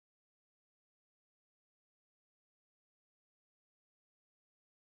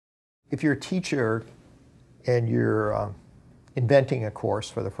if you're a teacher and you're inventing a course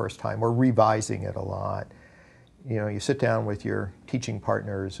for the first time or revising it a lot, you sit down with your teaching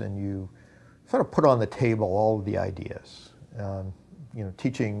partners and you sort of put on the table all of the ideas.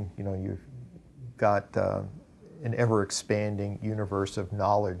 Teaching, you've got an ever-expanding universe of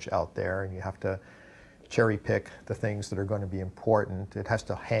knowledge out there, and you have to cherry pick the things that are going to be important. It has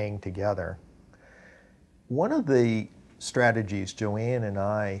to hang together. One of the strategies Joanne and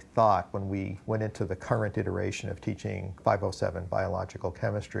I thought when we went into the current iteration of teaching 507 biological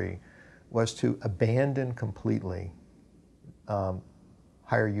chemistry was to abandon completely higher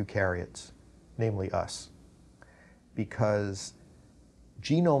eukaryotes, namely us, because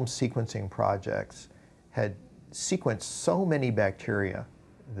genome sequencing projects had sequenced so many bacteria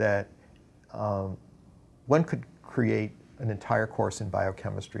that one could create an entire course in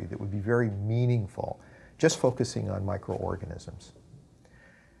biochemistry that would be very meaningful, just focusing on microorganisms.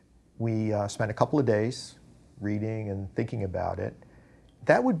 We spent a couple of days reading and thinking about it.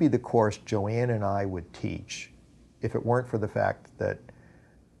 That would be the course Joanne and I would teach if it weren't for the fact that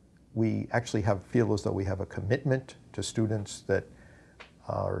we actually feel as though we have a commitment to students that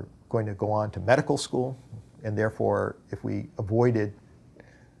are going to go on to medical school, and therefore if we avoided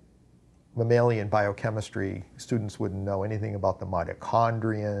mammalian biochemistry, students wouldn't know anything about the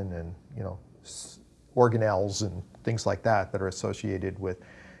mitochondrion and organelles and things like that that are associated with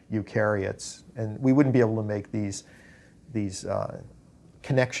eukaryotes, and we wouldn't be able to make these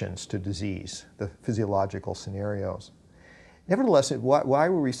connections to disease, the physiological scenarios. Nevertheless, why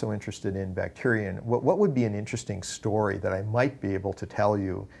were we so interested in bacteria? And what would be an interesting story that I might be able to tell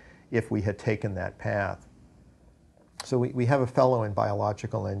you if we had taken that path? So we have a fellow in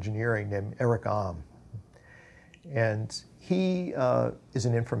biological engineering named Ericom, and he is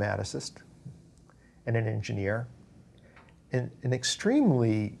an informaticist and an engineer and an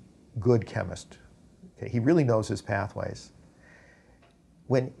extremely good chemist. Okay, he really knows his pathways.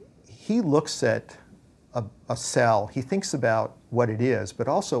 When he looks at a cell, he thinks about what it is, but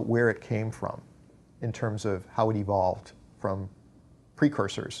also where it came from in terms of how it evolved from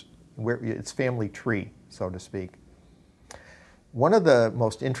precursors, its family tree, so to speak. One of the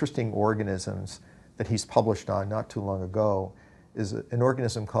most interesting organisms that he's published on not too long ago is an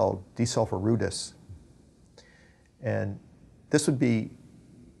organism called Dcell Furuta. And this would be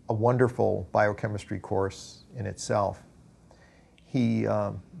a wonderful biochemistry course in itself. He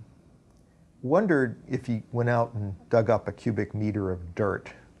wondered if he went out and dug up a cubic meter of dirt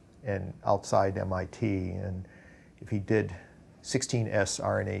and outside MIT, and if he did 16S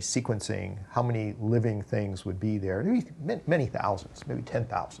RNA sequencing, how many living things would be there? Maybe many thousands, maybe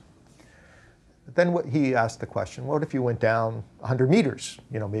 10,000. But then he asked the question, what if you went down 100 meters?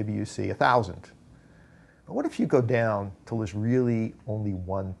 Maybe you see 1,000. But what if you go down till there's really only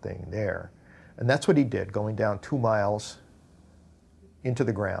one thing there? And that's what he did, going down 2 miles into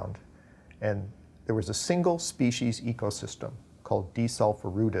the ground. And there was a single species ecosystem called Dcell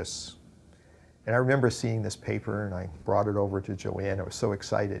Furuta. And I remember seeing this paper, and I brought it over to Joanne. I was so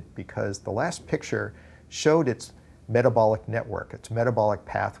excited because the last picture showed its metabolic network, its metabolic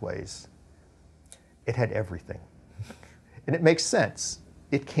pathways. It had everything. And it makes sense.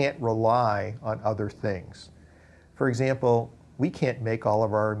 It can't rely on other things. For example, we can't make all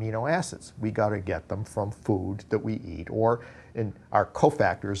of our amino acids. We got to get them from food that we eat, or in our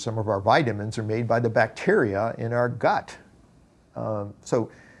cofactors, some of our vitamins are made by the bacteria in our gut. So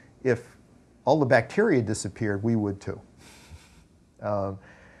if all the bacteria disappeared, we would too. So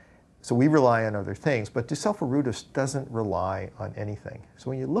we rely on other things, but Dcell Furuta doesn't rely on anything. So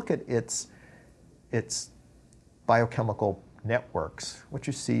when you look at its biochemical networks, what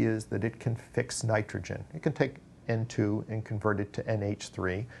you see is that it can fix nitrogen. It can take N2 and convert it to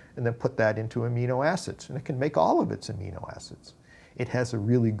NH3 and then put that into amino acids, and it can make all of its amino acids. It has a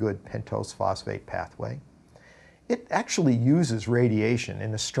really good pentose phosphate pathway. It actually uses radiation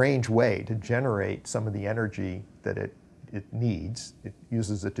in a strange way to generate some of the energy that it needs. It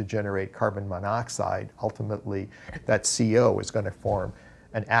uses it to generate carbon monoxide. Ultimately, that CO is going to form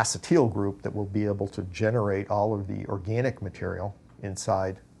an acetyl group that will be able to generate all of the organic material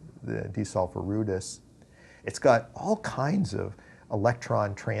inside the Dcell Furuta. It's got all kinds of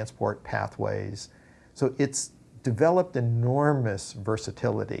electron transport pathways. So it's developed enormous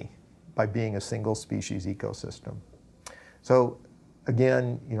versatility by being a single species ecosystem. So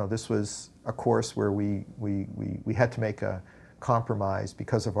again, this was a course where we had to make a compromise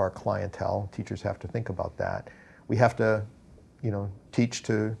because of our clientele. Teachers have to think about that. We have to, teach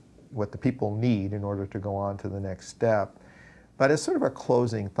to what the people need in order to go on to the next step. But as sort of a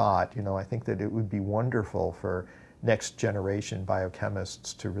closing thought, I think that it would be wonderful for next generation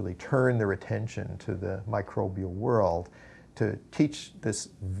biochemists to really turn their attention to the microbial world, to teach this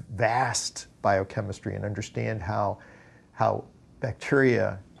vast biochemistry and understand how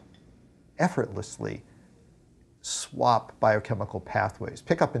bacteria effortlessly swap biochemical pathways,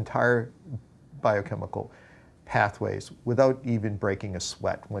 pick up entire biochemical pathways without even breaking a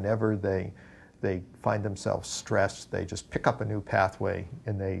sweat. Whenever they find themselves stressed, they just pick up a new pathway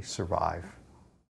and they survive.